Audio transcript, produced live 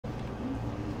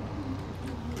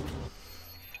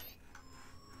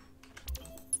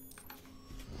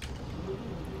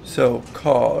So,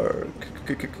 car.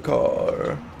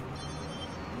 Car.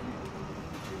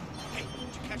 Hey,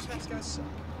 did you catch that, guys?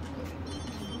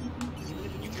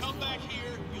 You come back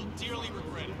here, you'll dearly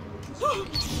regret it.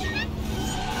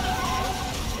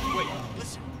 Wait,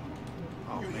 listen.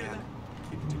 Oh, man.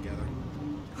 Keep it together.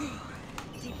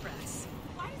 Deep breaths.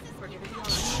 We're gonna be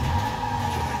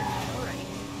alright.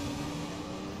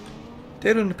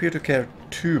 They don't appear to care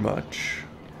too much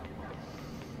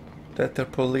that their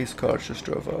police car just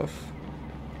drove off.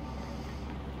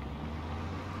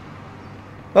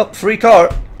 Well, free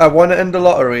car. I won it in the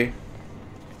lottery.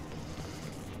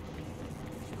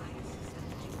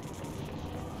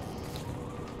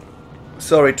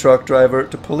 Sorry, truck driver.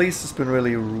 The police has been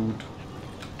really rude.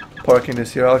 Parking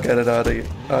this here. I'll get it out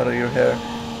of your hair.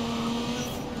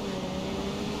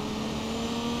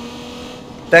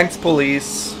 Thanks,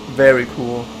 police. Very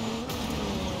cool.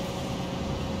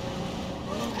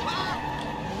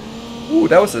 Ooh,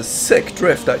 that was a sick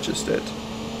drift I just did.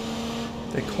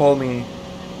 They call me...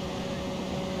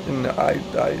 And I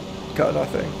got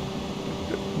nothing.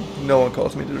 No one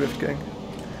calls me the Drift King.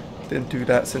 Didn't do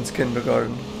that since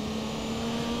kindergarten.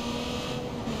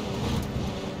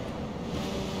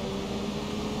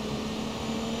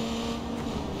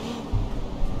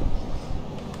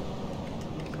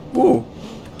 Ooh.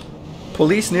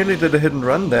 Police nearly did a hit and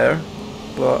run there,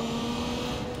 but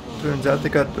turns out they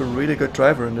got a really good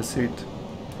driver in the seat.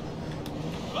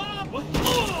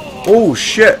 Oh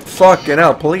shit! Fucking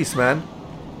hell, police, man.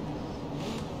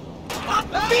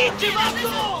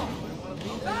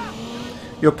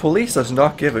 Your police does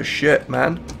not give a shit,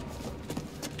 man.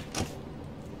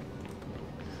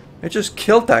 They just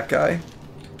killed that guy.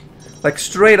 Like,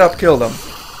 straight up killed him.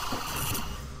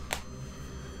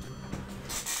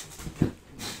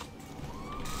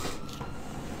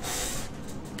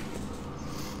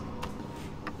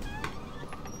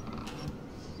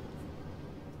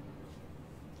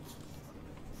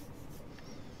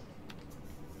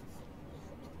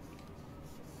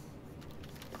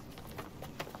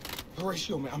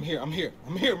 Horatio, man, I'm here,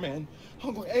 man.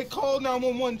 Hey, call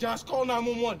 911, Josh, call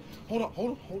 911. Hold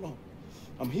on.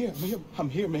 I'm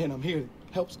here, man.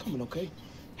 Help's coming, okay?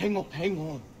 Hang on.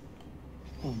 Come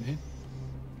on, man.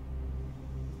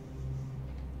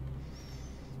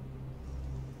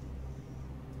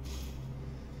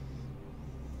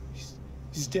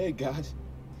 He's dead, guys.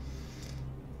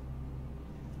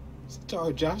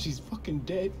 Sorry, Josh, he's fucking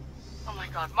dead. Oh my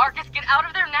god, Marcus, get out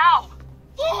of there now!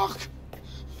 Fuck!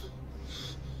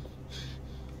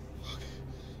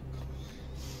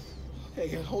 Hey,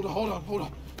 hold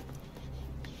on.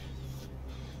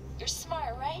 You're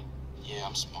smart, right? Yeah,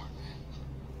 I'm smart.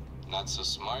 Not so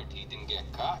smart, he didn't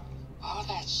get caught. All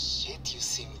that shit you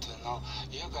seem to know,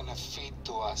 you're gonna feed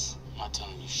to us. I'm not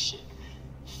telling you shit.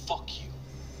 Fuck you.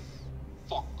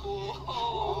 Fuck.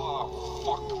 Oh,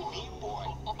 fuck me, boy.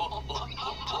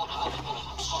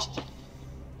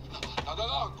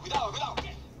 No, cuidado.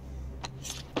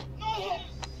 No,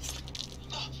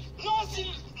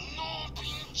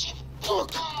 pinche.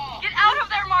 Get out of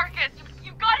there, Marcus!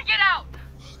 You've gotta get out!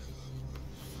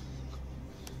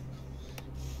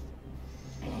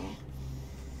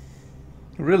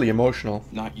 Really emotional.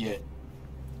 Not yet.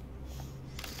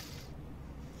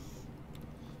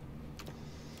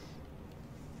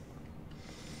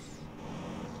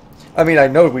 I mean, I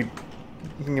know we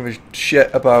don't give a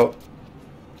shit about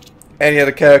any of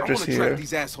the characters I wanna track here,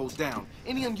 these assholes down.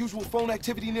 Any unusual phone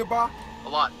activity nearby? A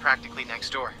lot, practically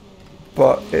next door.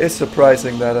 but it is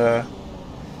surprising that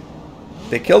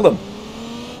they killed him.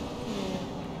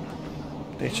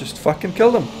 They just fucking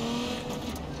killed him.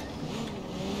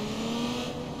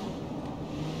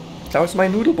 That was my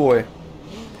noodle boy.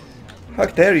 How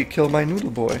dare you kill my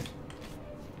noodle boy?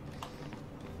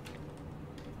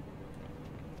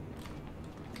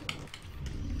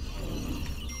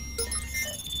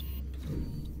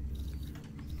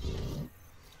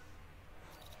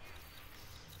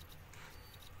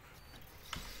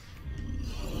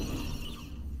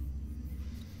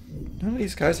 None of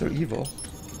these guys are evil.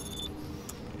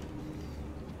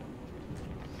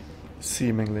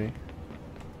 Seemingly.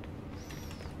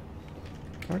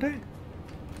 Are they?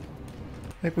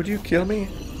 Like, would you kill me?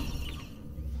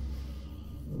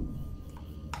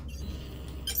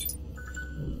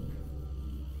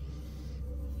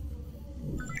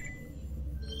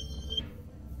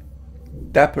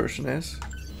 That person is.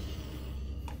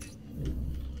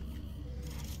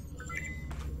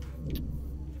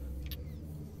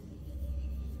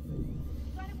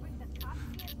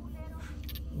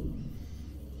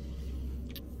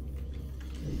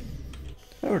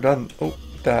 Never done. Oh,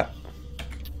 that.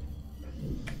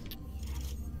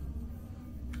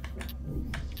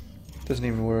 Doesn't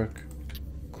even work.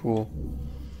 Cool.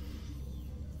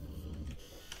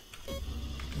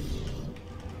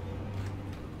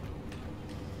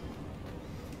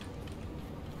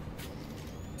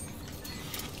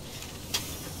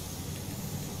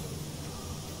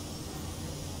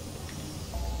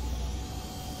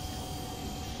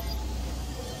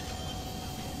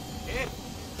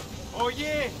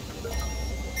 Oye!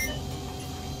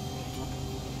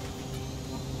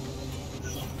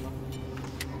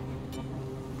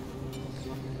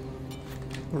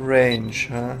 Range,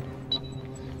 huh?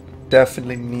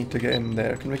 Definitely need to get in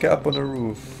there. Can we get up on the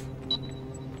roof?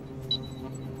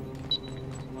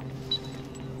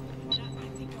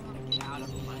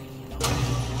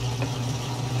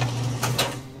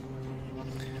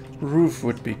 Roof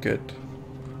would be good.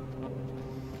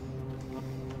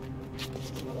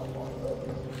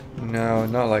 No,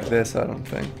 not like this, I don't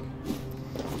think.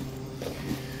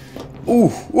 Ooh!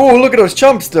 Whoa, look at those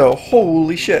jumps though!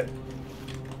 Holy shit!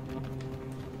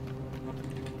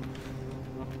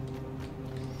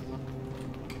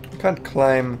 I can't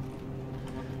climb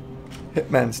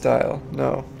Hitman style.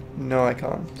 No. No, I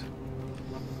can't.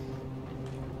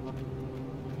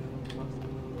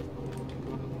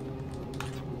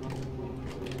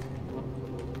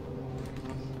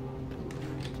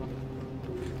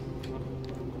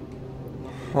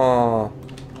 Huh.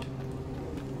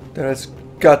 There's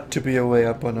got to be a way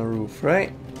up on a roof,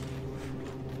 right?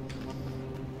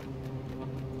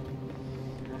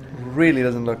 Really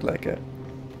doesn't look like it.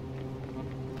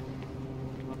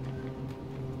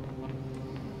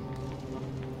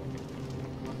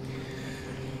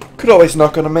 Could always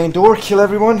knock on the main door, kill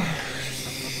everyone.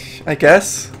 I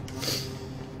guess.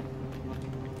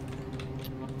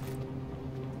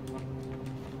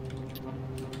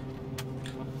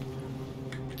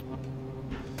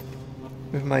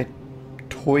 With my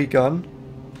toy gun.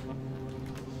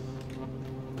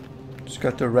 It's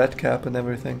got the red cap and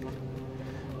everything.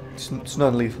 It's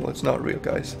not lethal, it's not real,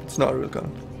 guys. It's not a real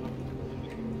gun.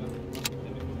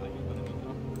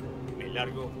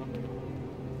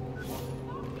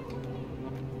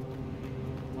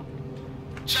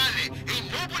 Charlie,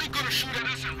 ain't nobody gonna shoot at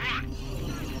us and run.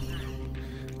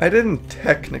 I didn't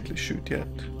technically shoot yet.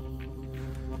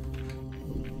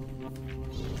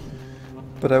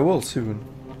 But I will soon.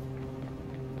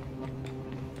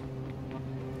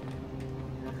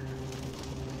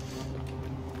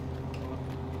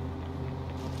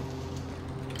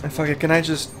 And fuck it, can I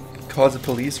just cause a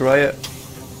police riot?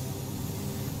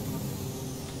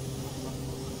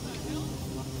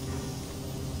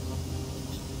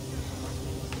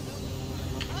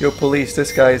 Yo police,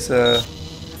 this guy's an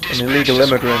illegal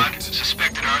immigrant.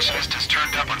 Suspected arsonist has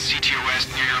turned up on CTOS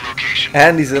near your location.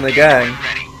 And he's in a gang.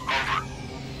 Ready.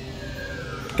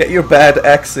 Over. Get your bad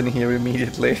ex in here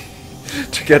immediately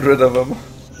to get rid of him.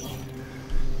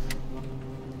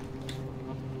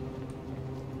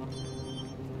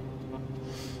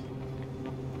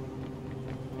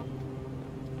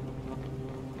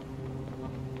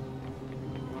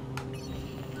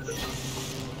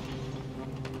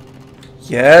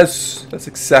 Yes, that's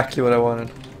exactly what I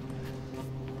wanted.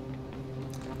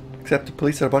 Except the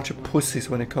police are a bunch of pussies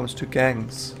when it comes to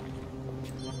gangs.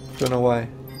 Don't know why.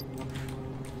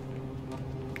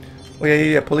 Oh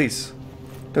yeah, police.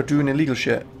 They're doing illegal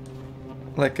shit.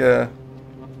 Like, you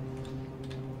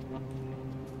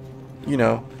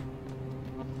know.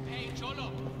 Hey, Cholo.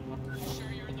 You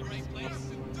sure you're in the right place?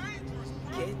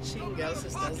 ¿Qué chingados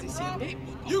estás diciendo?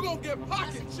 You gonna get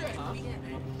pocket checked.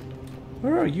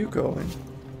 Where are you going?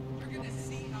 You're gonna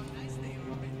see how nice they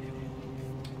are right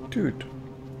now. Dude.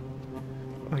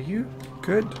 Are you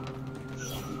good?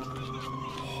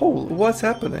 Holy, what's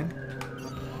happening?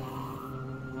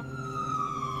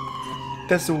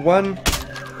 There's one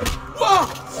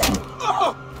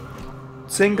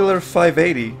singular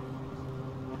 580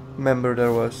 member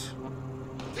there was.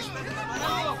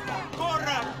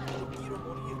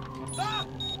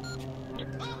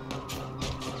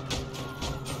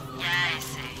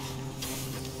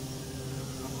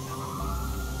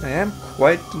 I am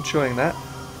quite enjoying that.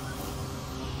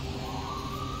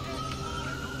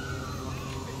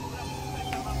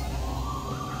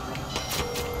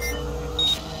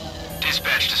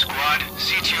 Dispatch to squad.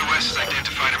 CTOS has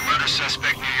identified a murder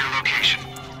suspect near your location.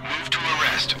 Move to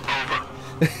arrest.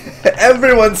 Over.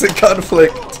 Everyone's in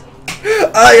conflict.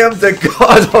 I am the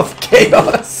god of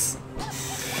chaos.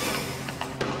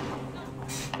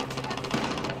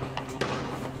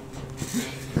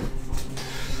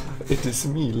 It is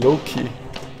me, Loki.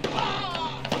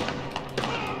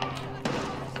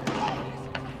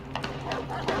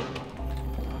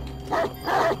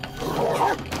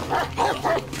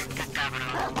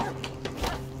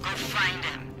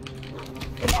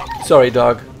 Sorry,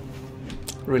 dog.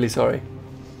 Really sorry.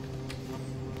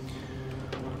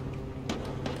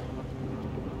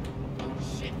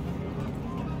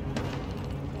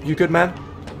 You good, man?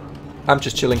 I'm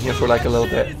just chilling here for like a little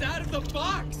bit. It's out of the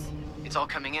box. It's all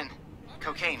coming in.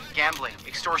 Cocaine, gambling,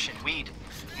 extortion, weed.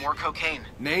 More cocaine.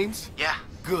 Names? Yeah.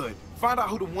 Good. Find out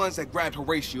who the ones that grabbed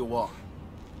Horatio are.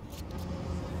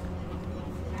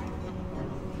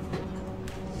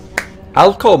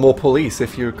 I'll call more police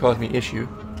if you cause me issue.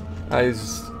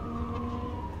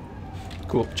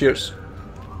 Cool. Cheers.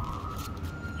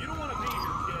 You don't want to be here,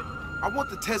 kid. I want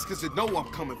the Tezcacs to know I'm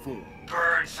coming for them.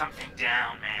 Burn something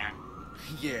down, man.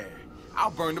 Yeah,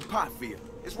 I'll burn the pot for you.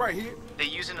 It's right here. They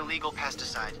use an illegal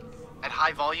pesticide. At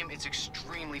high volume, it's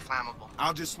extremely flammable.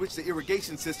 I'll just switch the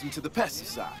irrigation system to the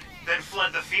pesticide. Then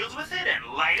flood the fields with it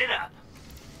and light it up.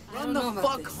 Run the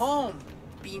fuck home,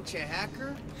 pinche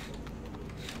hacker.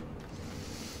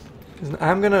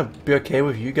 I'm gonna be okay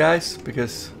with you guys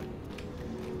because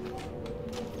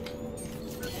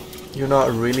you're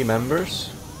not really members,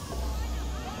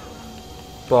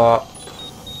 but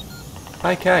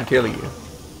I can kill you.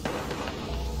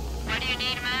 What do you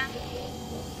need, man?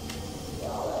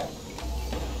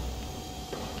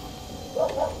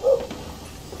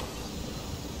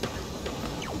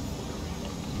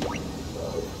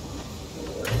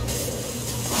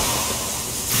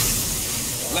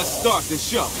 Let's start the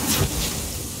show.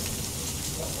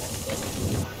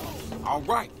 All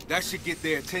right, that should get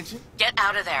their attention. Get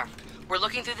out of there. We're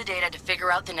looking through the data to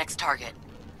figure out the next target.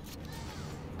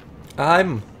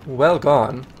 I'm well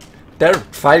gone. They're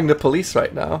fighting the police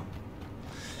right now.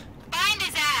 Find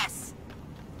his ass!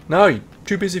 No, you're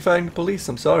too busy fighting the police,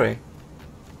 I'm sorry.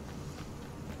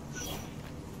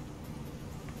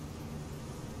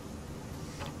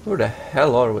 Where the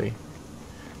hell are we?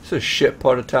 It's a shit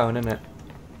part of town, isn't it?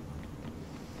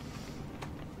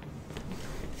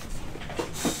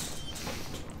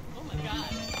 Oh my god.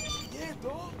 Yeah,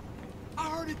 dog. I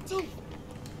heard it too.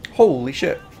 Holy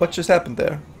shit, what just happened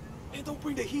there? Man, don't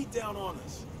bring the heat down on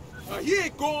us. He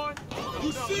ain't gone.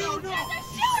 You see or no?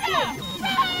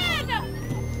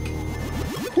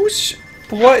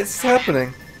 What is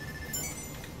happening?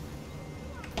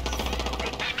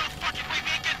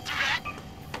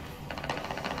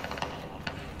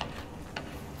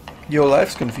 Your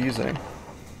life's confusing.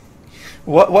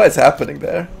 What is happening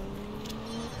there?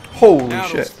 Holy Now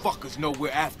shit. those fuckers know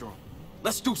we're after them.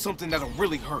 Let's do something that'll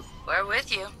really hurt. We're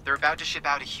with you. They're about to ship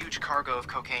out a huge cargo of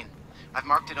cocaine. I've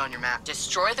marked it on your map.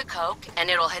 Destroy the coke, and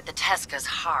it'll hit the Tezcacs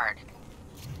hard.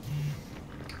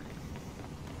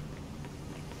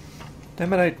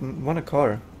 Damn it, I want a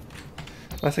car.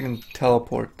 Unless I can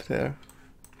teleport there.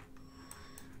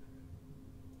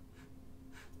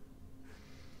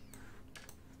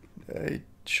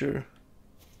 Sure.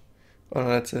 Oh no,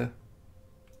 that's a...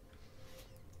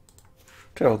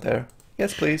 Travel there.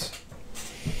 Yes, please.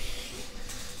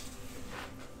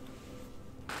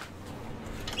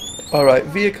 Alright,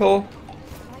 vehicle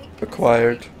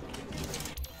acquired.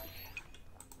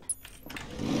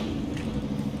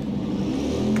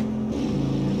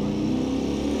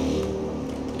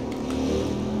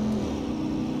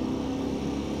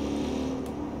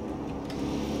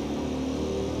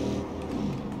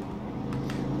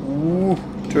 Ooh,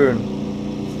 turn.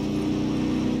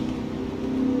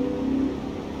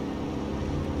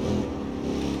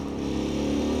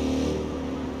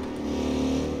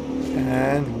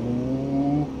 And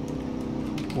ooh,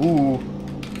 ooh,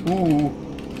 ooh,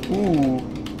 ooh,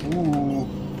 ooh.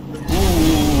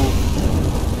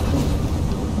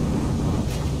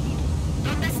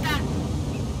 ¿Dónde está?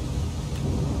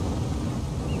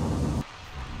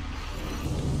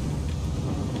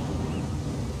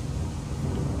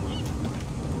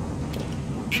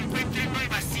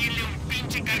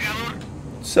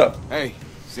 So, Hey,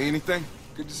 see anything?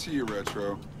 Good to see you,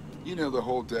 Retro. You know the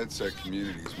whole DedSec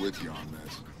community's with you on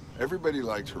this. Everybody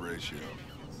likes Horatio.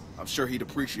 I'm sure he'd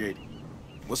appreciate it.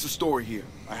 What's the story here?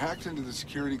 I hacked into the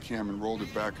security cam and rolled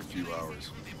it back a few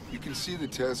hours. You can see the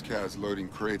Tezcacs loading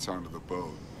crates onto the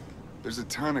boat. There's a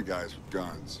ton of guys with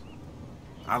guns.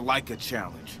 I like a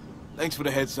challenge. Thanks for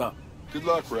the heads up. Good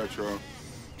luck, Retro.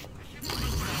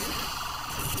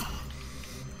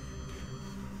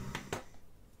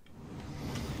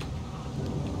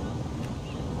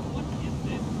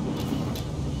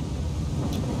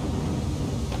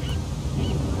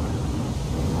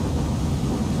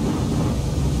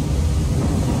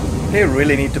 they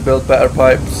really need to build better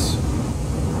pipes.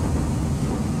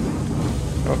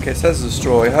 Okay, it says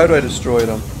destroy. How do I destroy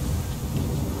them?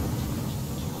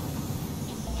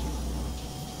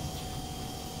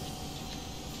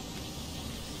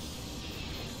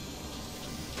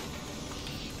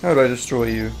 How do I destroy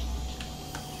you?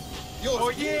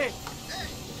 Oye!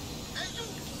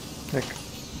 Like,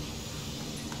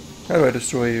 how do I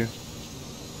destroy you?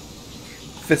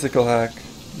 Physical hack.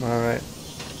 Alright.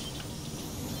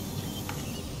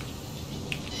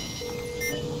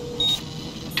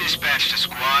 Dispatch to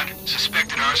squad.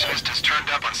 Suspected arsonist has turned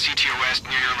up on CTOS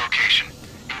near your location.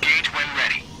 Engage when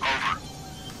ready. Over.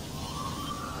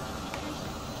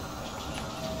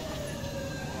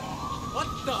 What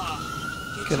the?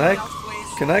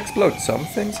 Can I explode some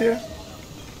things here?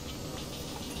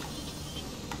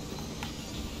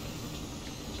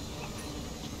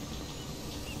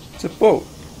 It's a boat.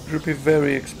 It would be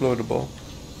very explodable.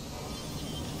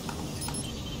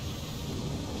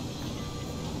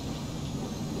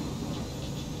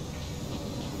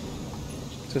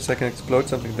 Just I can explode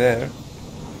something there.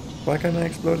 Why can't I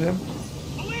explode him?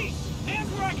 Police!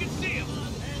 Hands where I can see him!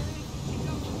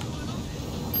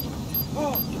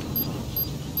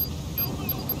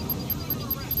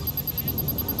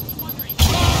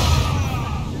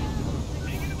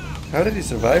 How did he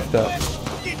survive that?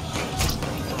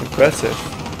 Impressive.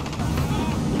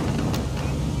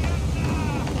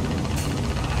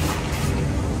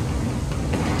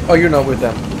 Oh, you're not with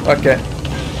them. Okay.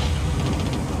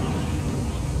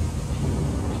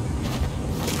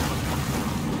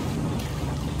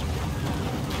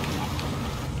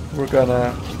 We're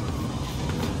gonna...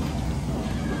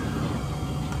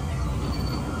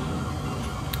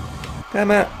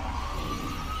 Damn it.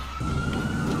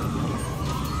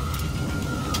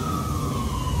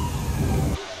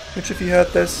 Which of you had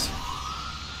this?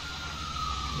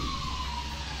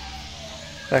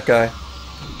 That guy.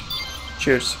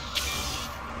 Cheers.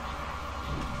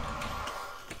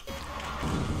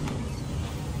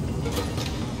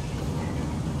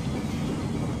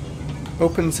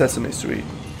 Open Sesame Street.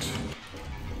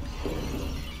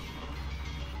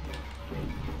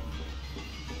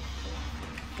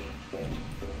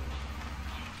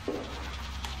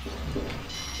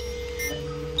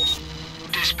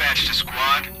 Dispatch to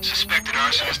squad. Suspected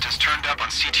arsonist has turned up on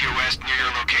CTOS near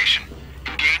your location.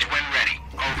 Engage when ready.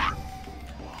 Over.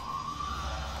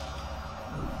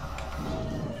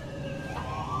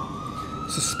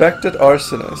 Suspected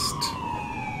arsonist.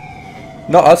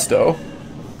 Not us though.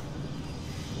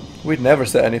 We'd never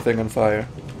set anything on fire.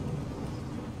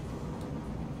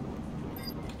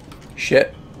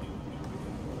 Shit.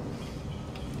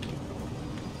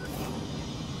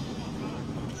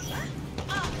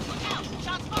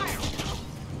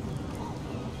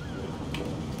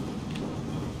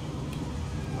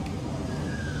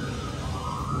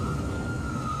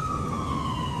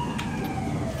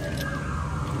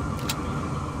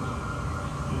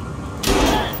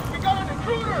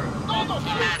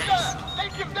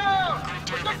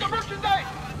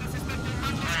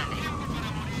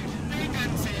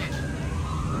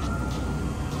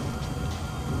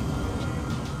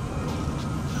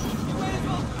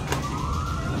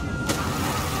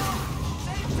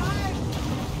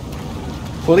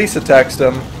 Police attacks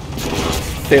them.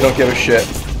 They don't give a shit.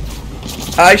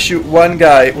 I shoot one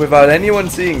guy without anyone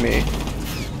seeing me.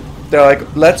 They're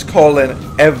like, let's call in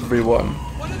everyone.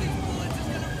 One of these bullets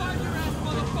is gonna find your ass,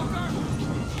 motherfucker!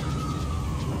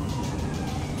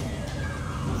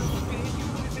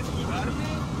 ¿Quieres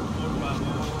esquivarme? Por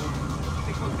favor.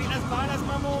 Te cocinas balas,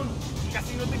 mamón.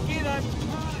 Casi no te quedan.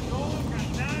 Ah, no,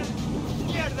 carnal.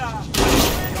 ¡Mierda!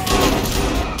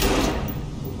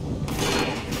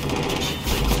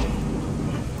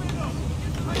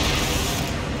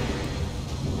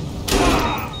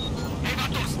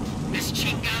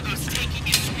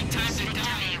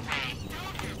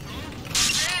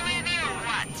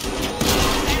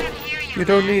 You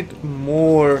don't need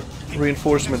more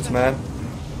reinforcements, man.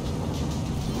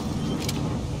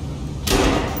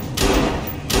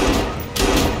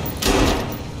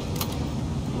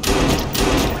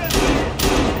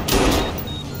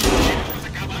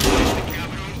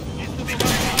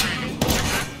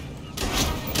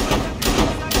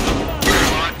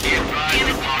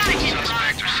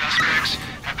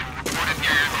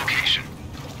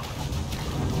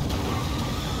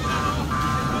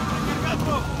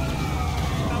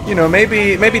 You know,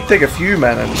 maybe take a few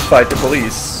men and fight the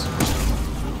police.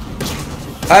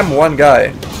 I'm one guy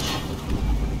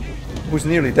who's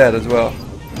nearly dead as well.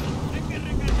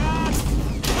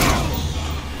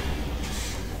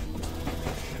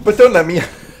 But don't let me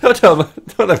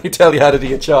don't let me tell you how to do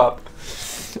your job.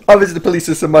 Obviously, the police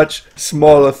is a much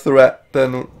smaller threat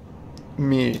than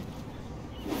me.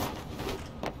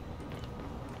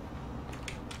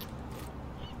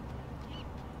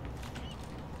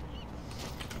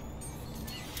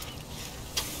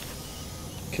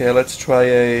 Okay, let's try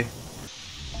a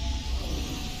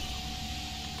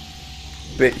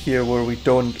bit here where we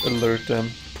don't alert them.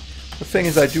 The thing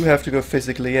is, I do have to go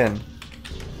physically in,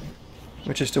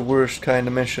 which is the worst kind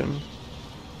of mission.